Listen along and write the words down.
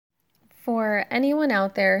For anyone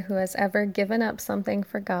out there who has ever given up something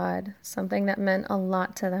for God, something that meant a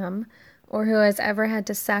lot to them, or who has ever had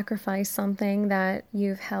to sacrifice something that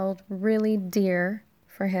you've held really dear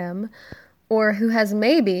for Him, or who has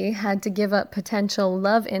maybe had to give up potential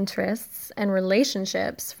love interests and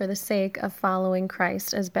relationships for the sake of following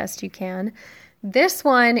Christ as best you can, this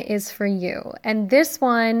one is for you. And this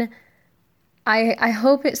one, I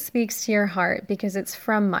hope it speaks to your heart because it's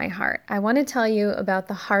from my heart. I want to tell you about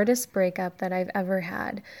the hardest breakup that I've ever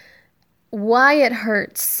had, why it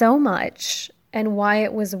hurt so much, and why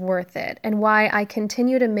it was worth it, and why I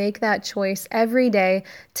continue to make that choice every day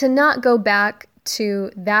to not go back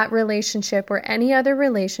to that relationship or any other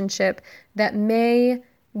relationship that may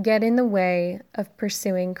get in the way of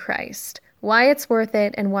pursuing Christ, why it's worth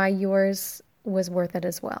it, and why yours was worth it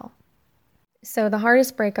as well. So the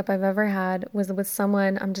hardest breakup I've ever had was with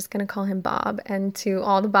someone, I'm just going to call him Bob. And to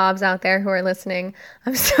all the Bobs out there who are listening,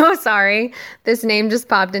 I'm so sorry. This name just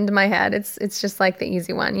popped into my head. It's just like the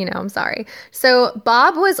easy one, I'm sorry. So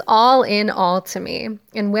Bob was all in all to me.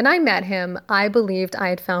 And when I met him, I believed I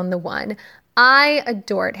had found the one. I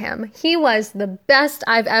adored him. He was the best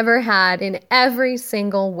I've ever had in every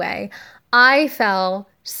single way. I fell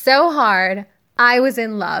so hard. I was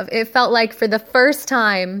in love. It felt like for the first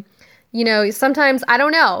time, sometimes, I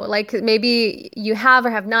don't know, like maybe you have or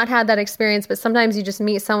have not had that experience, but sometimes you just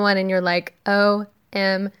meet someone and you're like,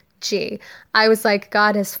 OMG. I was like,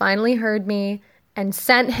 God has finally heard me and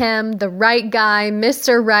sent him the right guy,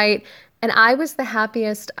 Mr. Right. And I was the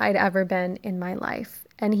happiest I'd ever been in my life.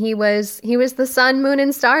 And he was the sun, moon,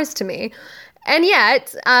 and stars to me. And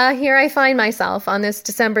yet, here I find myself on this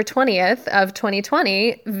December 20th of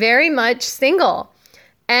 2020, very much single.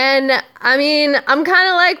 And I mean, I'm kind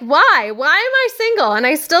of like, why? Why am I single? And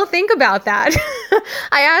I still think about that.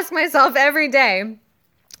 I ask myself every day.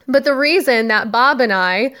 But the reason that Bob and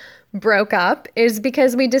I broke up is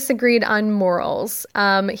because we disagreed on morals.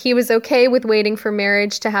 He was okay with waiting for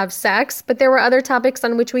marriage to have sex, but there were other topics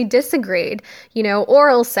on which we disagreed.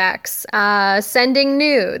 Oral sex, sending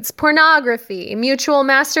nudes, pornography, mutual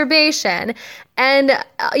masturbation, and,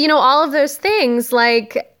 all of those things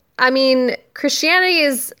Christianity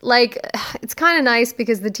is it's kind of nice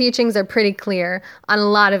because the teachings are pretty clear on a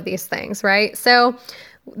lot of these things, right? So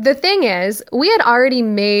the thing is, we had already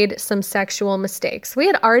made some sexual mistakes. We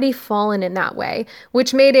had already fallen in that way,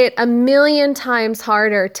 which made it a million times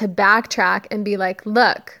harder to backtrack and be like,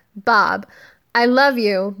 look, Bob, I love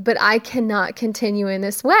you, but I cannot continue in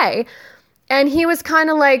this way. And he was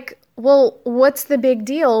kind of like, well, what's the big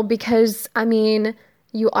deal? Because,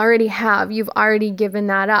 you've already given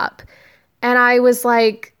that up. And I was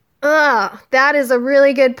like, that is a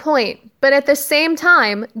really good point. But at the same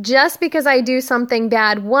time, just because I do something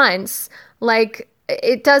bad once,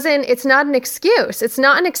 it's not an excuse. It's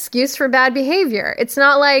not an excuse for bad behavior. It's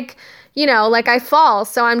not like I fall,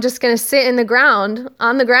 so I'm just going to sit on the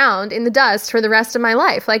ground, in the dust for the rest of my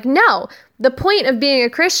life. No, the point of being a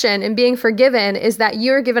Christian and being forgiven is that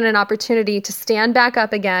you're given an opportunity to stand back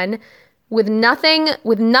up again with nothing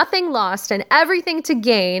lost and everything to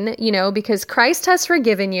gain, because Christ has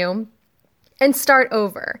forgiven you, and start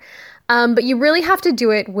over. But you really have to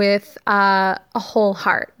do it with a whole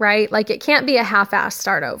heart, right? It can't be a half-assed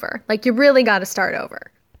start over. You really got to start over.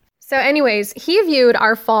 So anyways, he viewed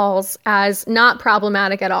our falls as not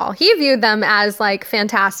problematic at all. He viewed them as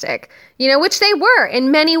fantastic, which they were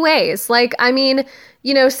in many ways.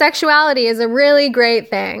 Sexuality is a really great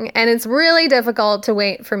thing, and it's really difficult to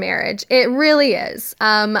wait for marriage. It really is.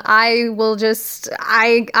 I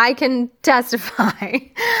can testify.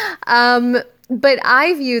 But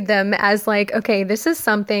I viewed them as okay, this is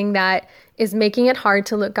something that is making it hard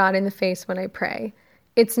to look God in the face when I pray.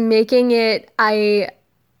 It's making it,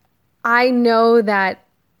 I know that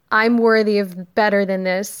I'm worthy of better than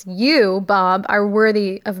this. You, Bob, are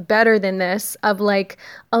worthy of better than this, of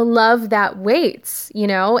a love that waits,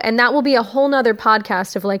 and that will be a whole nother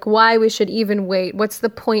podcast of why we should even wait. What's the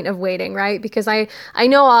point of waiting, right? Because I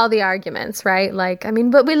know all the arguments, right?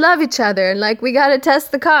 But we love each other and we got to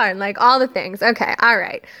test the car and all the things. Okay. All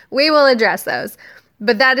right. We will address those.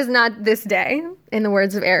 But that is not this day, in the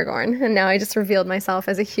words of Aragorn. And now I just revealed myself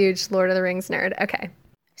as a huge Lord of the Rings nerd. Okay.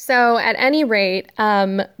 So at any rate,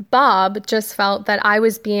 Bob just felt that I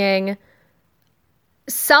was being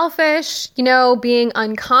selfish, being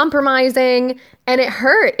uncompromising. And it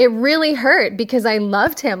hurt. It really hurt because I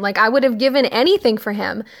loved him. Like I would have given anything for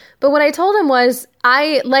him. But what I told him was,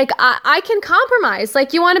 I can compromise.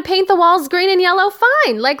 Like, you want to paint the walls green and yellow?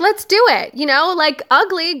 Fine. Like, let's do it. Like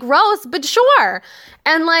ugly, gross, but sure.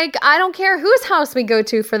 And like, I don't care whose house we go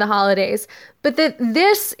to for the holidays. But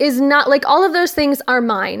this is not, like, all of those things are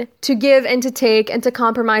mine to give and to take and to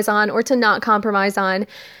compromise on or to not compromise on.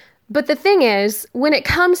 But the thing is, when it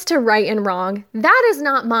comes to right and wrong, that is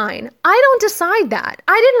not mine. I don't decide that.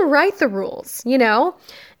 I didn't write the rules,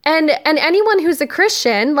 And anyone who's a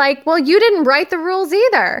Christian, like, well, you didn't write the rules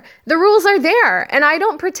either. The rules are there, and I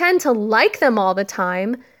don't pretend to like them all the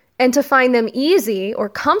time and to find them easy or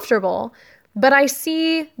comfortable. But I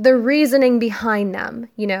see the reasoning behind them,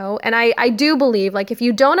 and I do believe, like, if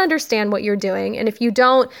you don't understand what you're doing and if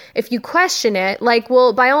you question it, like,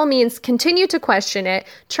 well, by all means, continue to question it,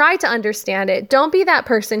 try to understand it. Don't be that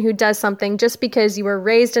person who does something just because you were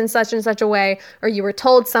raised in such and such a way or you were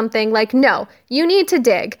told something. Like, no, you need to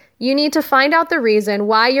dig. You need to find out the reason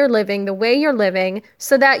why you're living the way you're living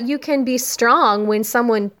so that you can be strong when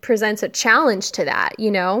someone presents a challenge to that,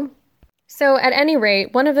 So at any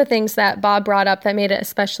rate, one of the things that Bob brought up that made it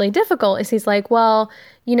especially difficult is he's like, well,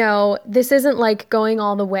 this isn't like going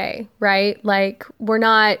all the way, right? Like we're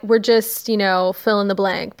just, fill in the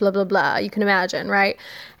blank, blah, blah, blah. You can imagine, right?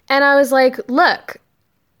 And I was like, look,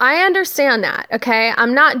 I understand that, okay?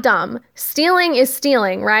 I'm not dumb. Stealing is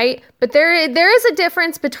stealing, right? But there is a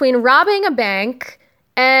difference between robbing a bank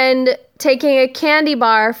and taking a candy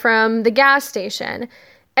bar from the gas station.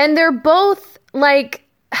 And they're both like,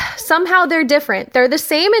 somehow they're different. They're the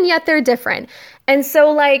same and yet they're different. And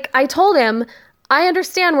so like I told him, I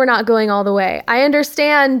understand we're not going all the way. I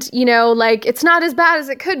understand, like it's not as bad as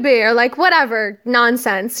it could be or like whatever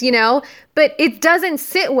nonsense, but it doesn't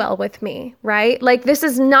sit well with me, right? Like this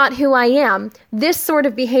is not who I am. This sort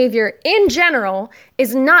of behavior in general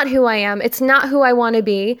is not who I am. It's not who I want to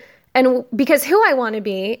be. And because who I want to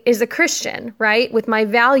be is a Christian, right? With my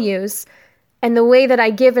values and the way that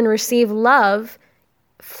I give and receive love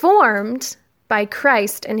formed by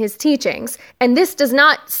Christ and his teachings. And this does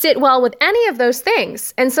not sit well with any of those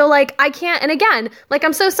things. And so like, I can't, and again, like,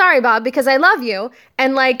 I'm so sorry, Bob, because I love you.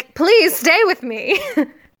 And like, please stay with me.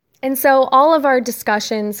 And so all of our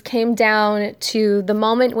discussions came down to the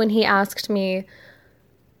moment when he asked me,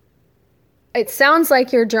 it sounds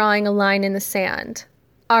like you're drawing a line in the sand.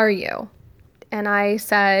 Are you? And I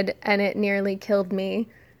said, and it nearly killed me,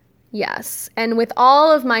 yes. And with all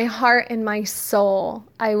of my heart and my soul,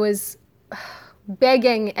 I was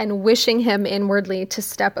begging and wishing him inwardly to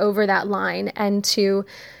step over that line and to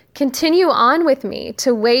continue on with me,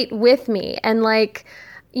 to wait with me. And like,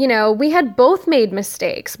 we had both made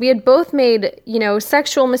mistakes. We had both made,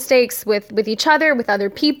 sexual mistakes with each other, with other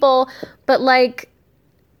people. But like,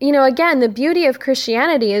 again, the beauty of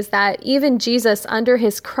Christianity is that even Jesus under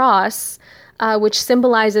his cross, which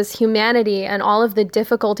symbolizes humanity and all of the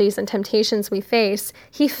difficulties and temptations we face,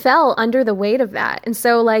 he fell under the weight of that. And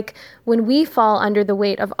so like when we fall under the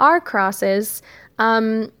weight of our crosses,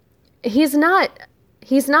 he's not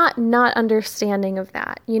understanding of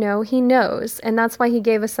that. He knows. And that's why he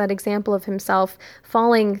gave us that example of himself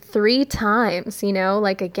falling 3 times,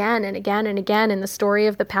 like again and again and again in the story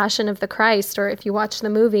of the Passion of the Christ. Or if you watch the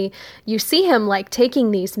movie, you see him like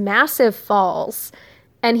taking these massive falls.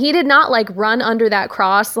 And he did not like run under that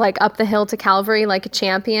cross, like up the hill to Calvary, like a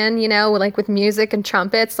champion, like with music and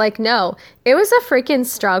trumpets. Like, no, it was a freaking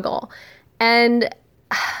struggle. And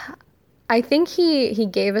I think he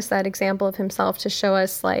gave us that example of himself to show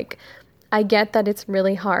us like, I get that it's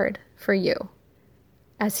really hard for you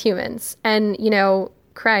as humans. And,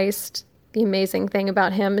 Christ, the amazing thing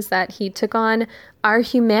about him is that he took on our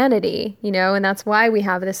humanity, and that's why we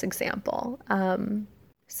have this example.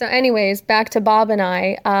 So anyways, back to Bob and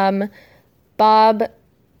I. Bob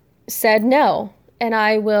said no, and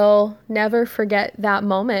I will never forget that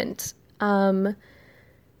moment. And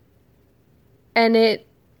it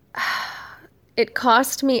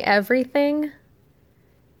cost me everything,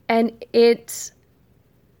 and it,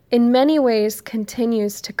 in many ways,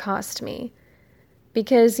 continues to cost me.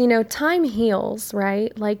 Because, time heals,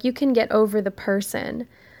 right? Like, you can get over the person,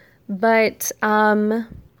 but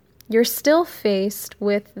you're still faced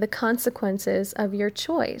with the consequences of your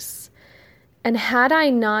choice. And had I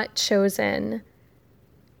not chosen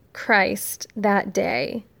Christ that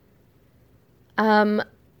day, I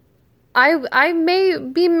may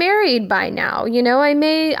be married by now. I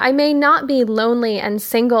may not be lonely and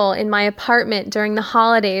single in my apartment during the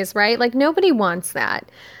holidays, right? Like, nobody wants that.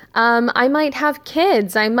 I might have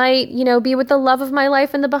kids. I might, be with the love of my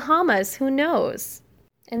life in the Bahamas. Who knows?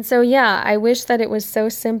 And so, yeah, I wish that it was so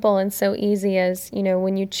simple and so easy as,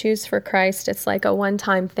 when you choose for Christ, it's like a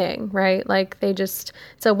one-time thing, right? Like it's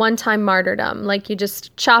a one-time martyrdom. Like you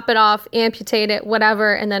just chop it off, amputate it,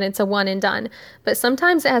 whatever, and then it's a one and done. But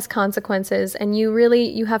sometimes it has consequences, and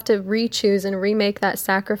you have to re-choose and remake that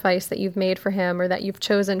sacrifice that you've made for him or that you've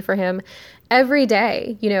chosen for him every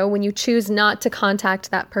day. When you choose not to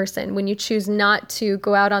contact that person, when you choose not to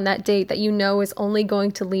go out on that date that is only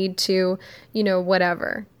going to lead to,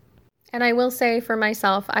 whatever. And I will say for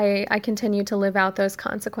myself, I continue to live out those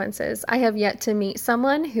consequences. I have yet to meet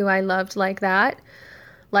someone who I loved like that,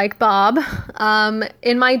 like Bob.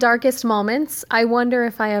 In my darkest moments, I wonder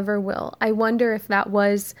if I ever will. I wonder if that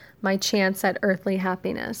was my chance at earthly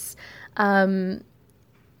happiness.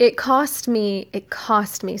 It cost me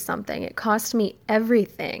something. It cost me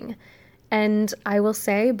everything. And I will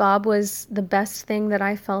say Bob was the best thing that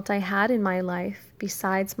I felt I had in my life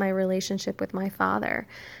besides my relationship with my father,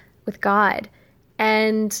 with God.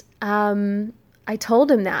 And I told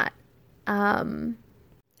him that. And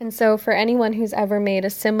so for anyone who's ever made a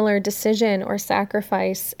similar decision or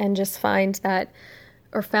sacrifice and just found that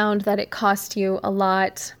it cost you a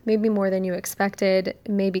lot, maybe more than you expected,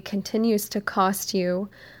 maybe continues to cost you,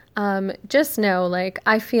 just know,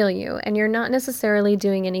 I feel you, and you're not necessarily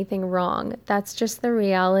doing anything wrong. That's just the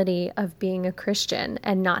reality of being a Christian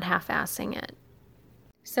and not half-assing it.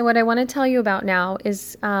 So what I want to tell you about now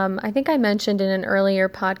is, I think I mentioned in an earlier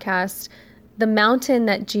podcast, the mountain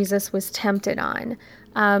that Jesus was tempted on.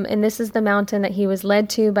 And this is the mountain that he was led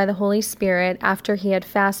to by the Holy Spirit after he had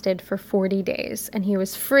fasted for 40 days. And he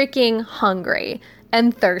was freaking hungry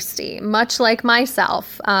and thirsty, much like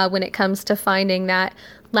myself, when it comes to finding that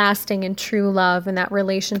lasting and true love and that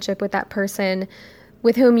relationship with that person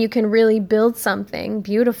with whom you can really build something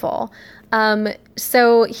beautiful.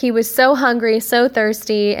 So he was so hungry, so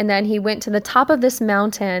thirsty, and then he went to the top of this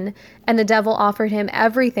mountain, and the devil offered him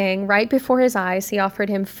everything right before his eyes. He offered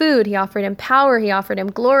him food, he offered him power, he offered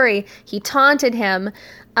him glory, he taunted him.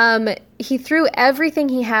 He threw everything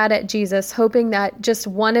he had at Jesus, hoping that just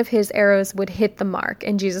one of his arrows would hit the mark,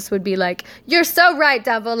 and Jesus would be like, "You're so right,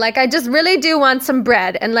 devil. I just really do want some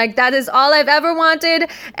bread, and that is all I've ever wanted,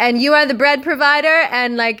 and you are the bread provider,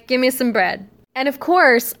 and give me some bread." And of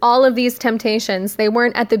course, all of these temptations, they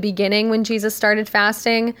weren't at the beginning when Jesus started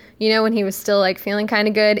fasting, when he was still feeling kind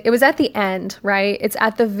of good. It was at the end, right? It's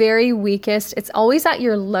at the very weakest. It's always at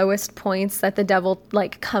your lowest points that the devil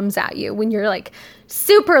comes at you, when you're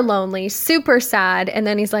super lonely, super sad. And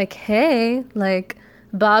then he's like, "Hey,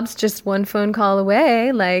 Bob's just one phone call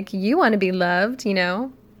away. You want to be loved,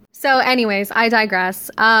 So anyways, I digress.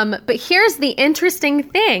 But here's the interesting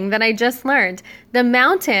thing that I just learned. The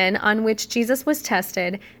mountain on which Jesus was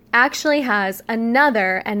tested actually has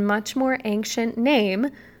another and much more ancient name.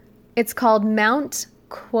 It's called Mount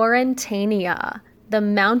Quarantania, the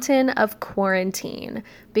mountain of quarantine,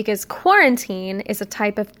 because quarantine is a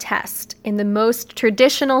type of test in the most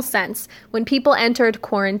traditional sense. When people entered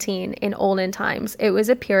quarantine in olden times, it was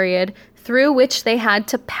a period through which they had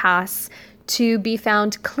to pass to be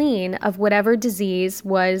found clean of whatever disease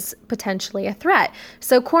was potentially a threat.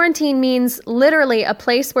 So quarantine means literally a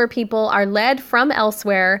place where people are led from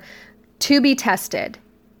elsewhere to be tested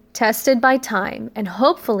by time, and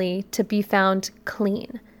hopefully to be found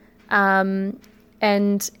clean.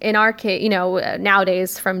 And in our case,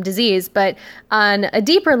 nowadays from disease, but on a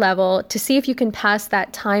deeper level, to see if you can pass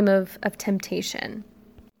that time of temptation.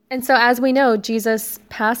 And so as we know, Jesus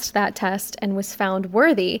passed that test and was found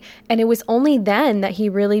worthy. And it was only then that he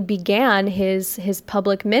really began his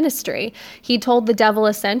public ministry. He told the devil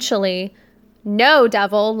essentially, "No,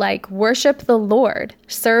 devil, worship the Lord,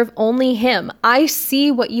 serve only him. I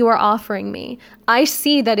see what you are offering me. I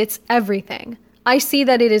see that it's everything. I see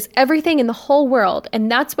that it is everything in the whole world.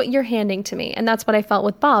 And that's what you're handing to me." And that's what I felt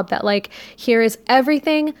with Bob, that here is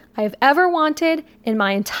everything I've ever wanted in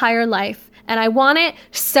my entire life. And I want it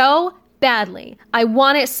so badly. I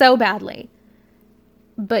want it so badly.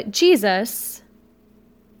 But Jesus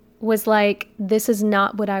was like, "This is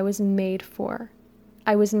not what I was made for.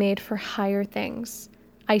 I was made for higher things.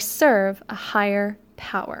 I serve a higher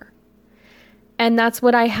power." And that's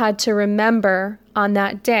what I had to remember on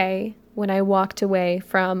that day when I walked away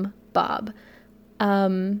from Bob.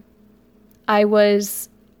 There's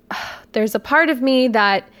a part of me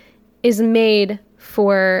that is made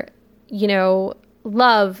for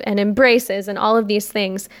love and embraces and all of these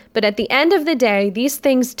things. But at the end of the day, these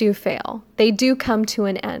things do fail. They do come to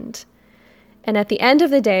an end. And at the end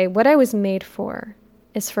of the day, what I was made for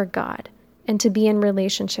is for God and to be in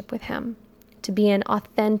relationship with him, to be in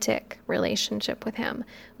authentic relationship with him,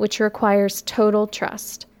 which requires total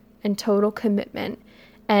trust and total commitment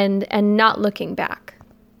and not looking back.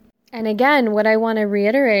 And again, what I want to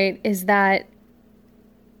reiterate is that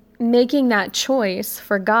making that choice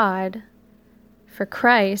for God, for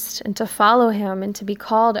Christ, and to follow him and to be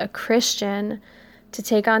called a Christian, to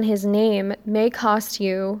take on his name, may cost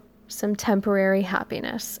you some temporary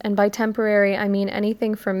happiness. And by temporary, I mean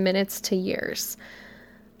anything from minutes to years.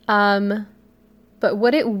 But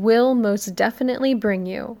what it will most definitely bring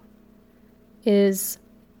you is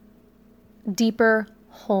deeper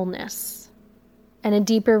wholeness and a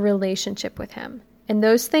deeper relationship with him. And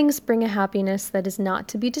those things bring a happiness that is not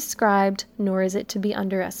to be described, nor is it to be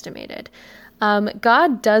underestimated.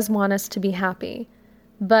 God does want us to be happy,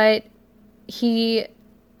 but he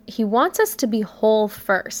wants us to be whole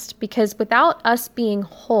first, because without us being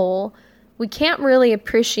whole, we can't really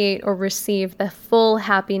appreciate or receive the full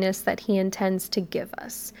happiness that he intends to give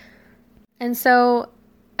us. And so,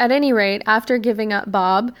 at any rate, after giving up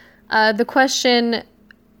Bob, the question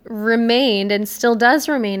remained and still does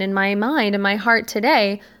remain in my mind and my heart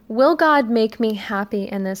today: will God make me happy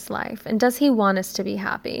in this life? And does he want us to be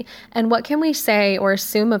happy? And what can we say or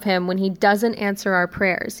assume of him when he doesn't answer our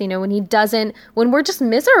prayers? When we're just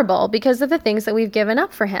miserable because of the things that we've given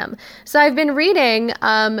up for him. So I've been reading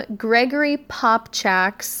Gregory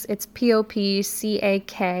Popcak's, it's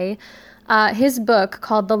Popcak, his book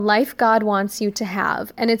called The Life God Wants You to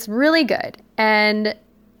Have. And it's really good. And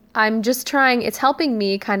I'm just it's helping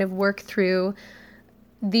me kind of work through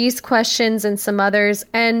these questions and some others.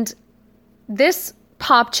 And this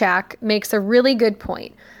Popcak makes a really good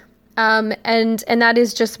point. And that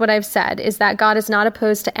is just what I've said, is that God is not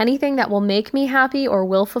opposed to anything that will make me happy or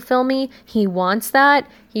will fulfill me. He wants that.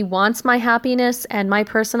 He wants my happiness and my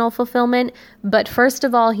personal fulfillment. But first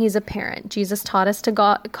of all, he's a parent. Jesus taught us to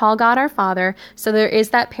call God our Father. So there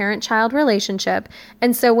is that parent-child relationship.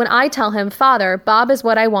 And so when I tell him, Father, Bob is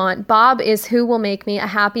what I want, Bob is who will make me a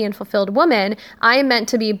happy and fulfilled woman, I am meant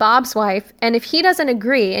to be Bob's wife. And if he doesn't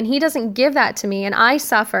agree and he doesn't give that to me, and I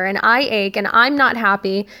suffer and I ache and I'm not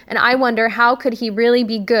happy, and I wonder, how could he really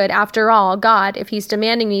be good after all, God, if he's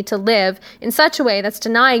demanding me to live in such a way that's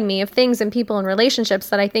denying me of things and people and relationships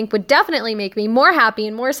that I think would definitely make me more happy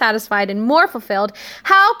and more satisfied and more fulfilled?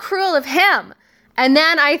 How cruel of him. And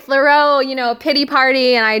then I throw, a pity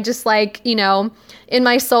party, and I just in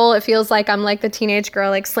my soul, it feels like I'm like the teenage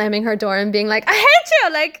girl, slamming her door and being like, I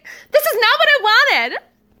hate you. This is not what I wanted.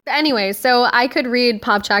 Anyway, so I could read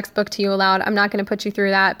Popcak's book to you aloud. I'm not going to put you through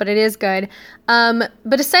that, but it is good.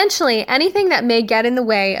 But essentially, anything that may get in the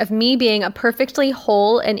way of me being a perfectly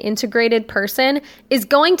whole and integrated person is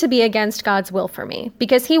going to be against God's will for me,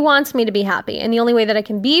 because he wants me to be happy. And the only way that I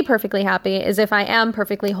can be perfectly happy is if I am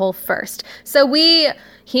perfectly whole first. So he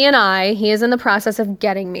is in the process of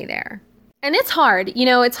getting me there. And it's hard,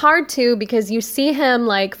 it's hard too, because you see him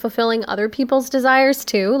fulfilling other people's desires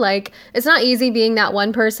too. It's not easy being that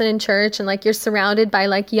one person in church and you're surrounded by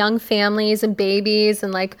young families and babies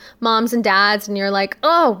and moms and dads. And you're like,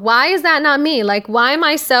 oh, why is that not me? Why am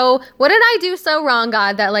I what did I do so wrong,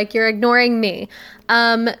 God, that you're ignoring me?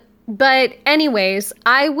 But anyways,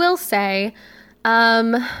 I will say,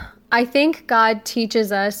 I think God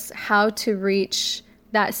teaches us how to reach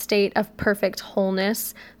that state of perfect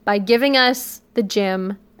wholeness by giving us the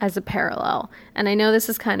gym as a parallel. And I know this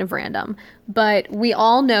is kind of random, but we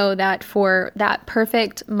all know that for that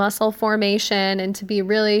perfect muscle formation and to be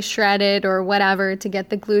really shredded or whatever, to get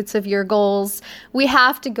the glutes of your goals, we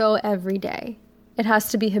have to go every day. It has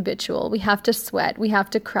to be habitual. We have to sweat. We have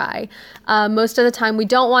to cry. Most of the time we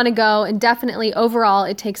don't want to go, and definitely overall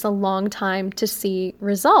it takes a long time to see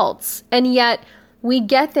results. And yet we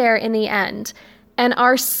get there in the end. And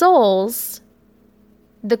our souls,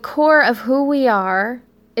 the core of who we are,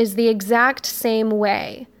 is the exact same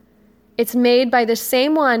way. It's made by the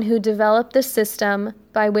same one who developed the system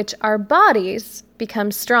by which our bodies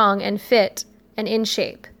become strong and fit and in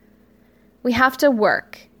shape. We have to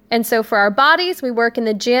work. And so for our bodies, we work in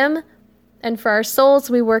the gym. And for our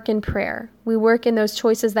souls, we work in prayer. We work in those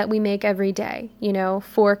choices that we make every day,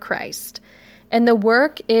 for Christ. And the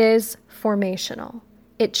work is formational.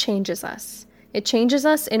 It changes us. It changes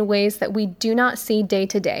us in ways that we do not see day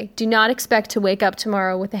to day. Do not expect to wake up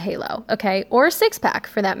tomorrow with a halo, okay? Or a six-pack,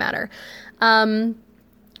 for that matter.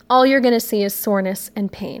 All you're going to see is soreness and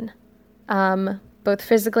pain, both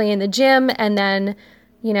physically in the gym and then,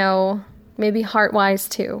 maybe heart-wise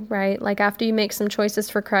too, right? After you make some choices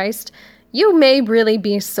for Christ, you may really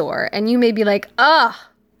be sore, and you may be like, ugh,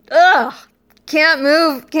 can't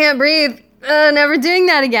move, can't breathe, never doing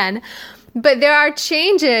that again. But there are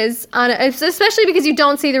changes especially because you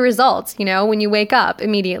don't see the results, when you wake up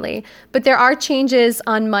immediately. But there are changes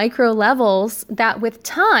on micro levels that with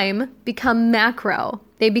time become macro.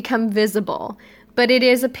 They become visible. But it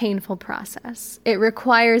is a painful process. It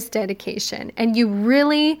requires dedication. And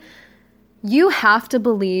you have to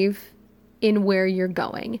believe in where you're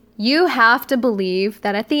going. You have to believe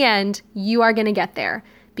that at the end, you are going to get there.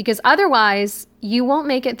 Because otherwise, you won't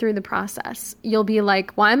make it through the process. You'll be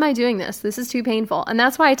like, why am I doing this? This is too painful. And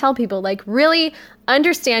that's why I tell people, like, really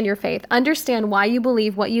understand your faith. Understand why you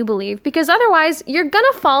believe what you believe. Because otherwise, you're going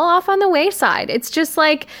to fall off on the wayside. It's just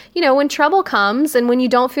like, when trouble comes and when you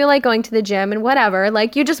don't feel like going to the gym and whatever,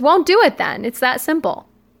 like, you just won't do it then. It's that simple.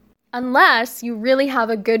 Unless you really have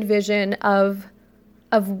a good vision of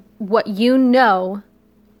what you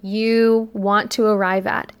want to arrive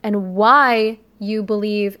at and why you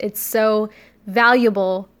believe it's so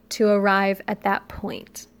valuable to arrive at that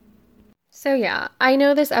point. So yeah, I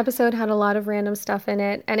know this episode had a lot of random stuff in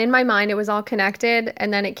it, and in my mind it was all connected,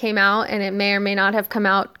 and then it came out, and it may or may not have come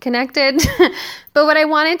out connected. But what I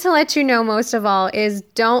wanted to let you know most of all is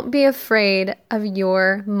don't be afraid of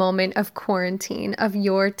your moment of quarantine, of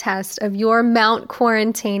your test, of your Mount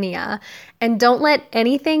Quarantania, and don't let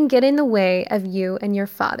anything get in the way of you and your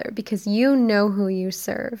Father, because you know who you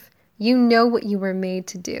serve. You know what you were made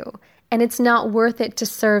to do. And it's not worth it to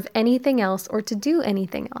serve anything else or to do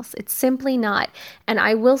anything else. It's simply not. And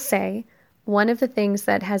I will say, one of the things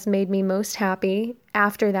that has made me most happy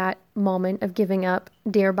after that moment of giving up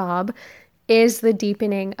Dear Bob is the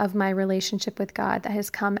deepening of my relationship with God that has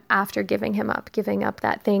come after giving up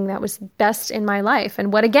that thing that was best in my life.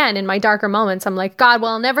 And what, again, in my darker moments, I'm like, God,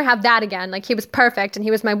 well, I'll never have that again. Like, he was perfect and he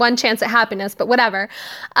was my one chance at happiness, but whatever.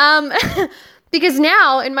 Because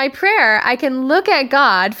now in my prayer, I can look at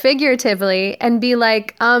God figuratively and be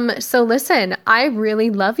like, so listen, I really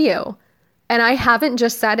love you. And I haven't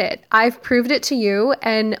just said it. I've proved it to you.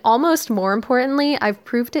 And almost more importantly, I've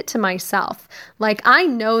proved it to myself. Like, I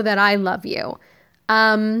know that I love you.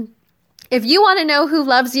 If you want to know who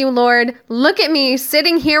loves you, Lord, look at me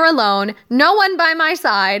sitting here alone, no one by my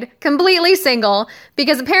side, completely single,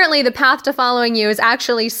 because apparently the path to following you is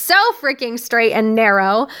actually so freaking straight and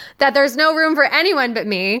narrow that there's no room for anyone but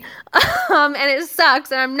me. And it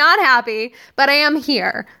sucks and I'm not happy, but I am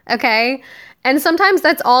here, okay? And sometimes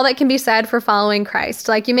that's all that can be said for following Christ.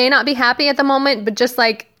 Like, you may not be happy at the moment, but just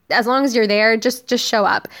like, as long as you're there, just show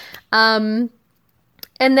up. And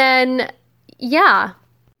then, yeah.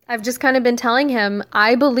 I've just kind of been telling him,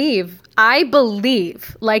 I believe,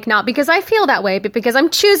 like, not because I feel that way, but because I'm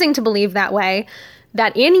choosing to believe that way,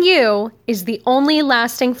 that in you is the only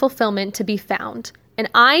lasting fulfillment to be found. And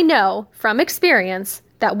I know from experience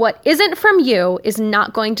that what isn't from you is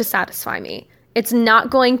not going to satisfy me. It's not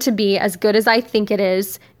going to be as good as I think it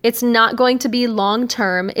is. It's not going to be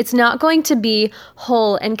long-term. It's not going to be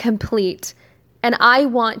whole and complete. And I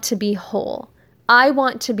want to be whole. I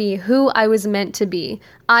want to be who I was meant to be.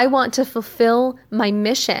 I want to fulfill my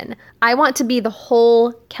mission. I want to be the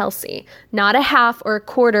whole Kelsey, not a half or a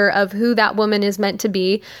quarter of who that woman is meant to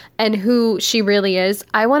be and who she really is.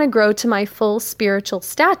 I want to grow to my full spiritual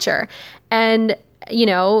stature. And,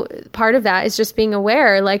 part of that is just being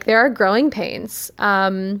aware, like, there are growing pains.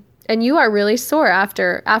 And you are really sore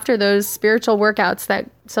after those spiritual workouts that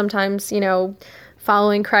sometimes,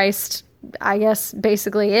 following Christ, I guess,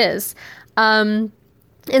 basically is. And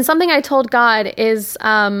something I told God is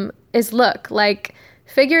look, like,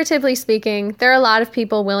 figuratively speaking, there are a lot of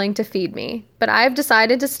people willing to feed me, but I've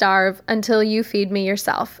decided to starve until you feed me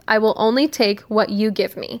yourself. I will only take what you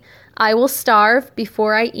give me. I will starve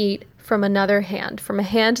before I eat from another hand, from a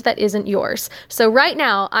hand that isn't yours. So right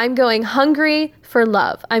now, I'm going hungry for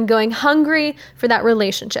love. I'm going hungry for that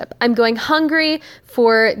relationship. I'm going hungry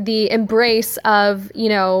for the embrace of,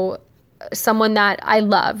 someone that I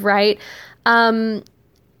love, right? And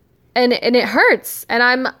it hurts. And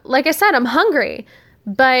I'm, like I said, I'm hungry,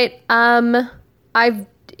 but,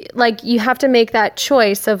 you have to make that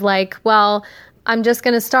choice of like, well, I'm just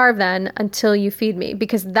going to starve then until you feed me,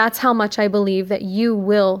 because that's how much I believe that you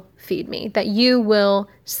will feed me, that you will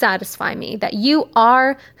satisfy me, that you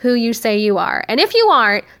are who you say you are. And if you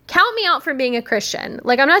aren't, count me out for being a Christian.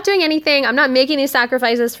 Like, I'm not doing anything. I'm not making these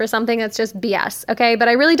sacrifices for something that's just BS. Okay. But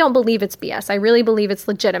I really don't believe it's BS. I really believe it's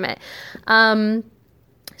legitimate.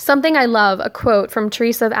 Something I love, a quote from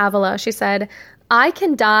Teresa of Avila. She said, I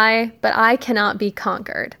can die, but I cannot be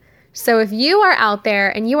conquered. So if you are out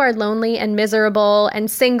there and you are lonely and miserable and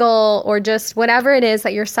single, or just whatever it is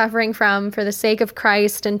that you're suffering from for the sake of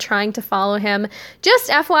Christ and trying to follow him, just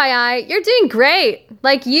FYI, you're doing great.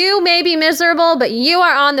 Like, you may be miserable, but you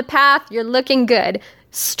are on the path. You're looking good.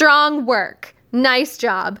 Strong work. Nice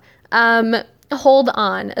job. Hold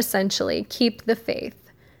on, essentially. Keep the faith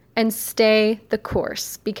and stay the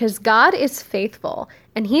course, because God is faithful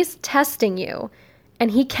and he's testing you. And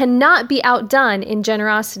he cannot be outdone in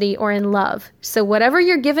generosity or in love. So whatever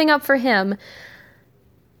you're giving up for him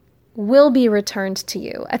will be returned to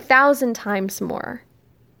you 1,000 times more.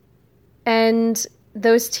 And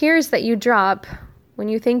those tears that you drop when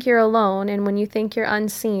you think you're alone and when you think you're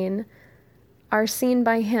unseen are seen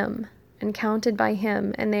by him and counted by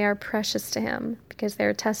him, and they are precious to him because they're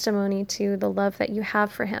a testimony to the love that you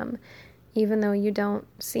have for him, even though you don't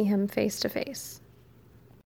see him face to face.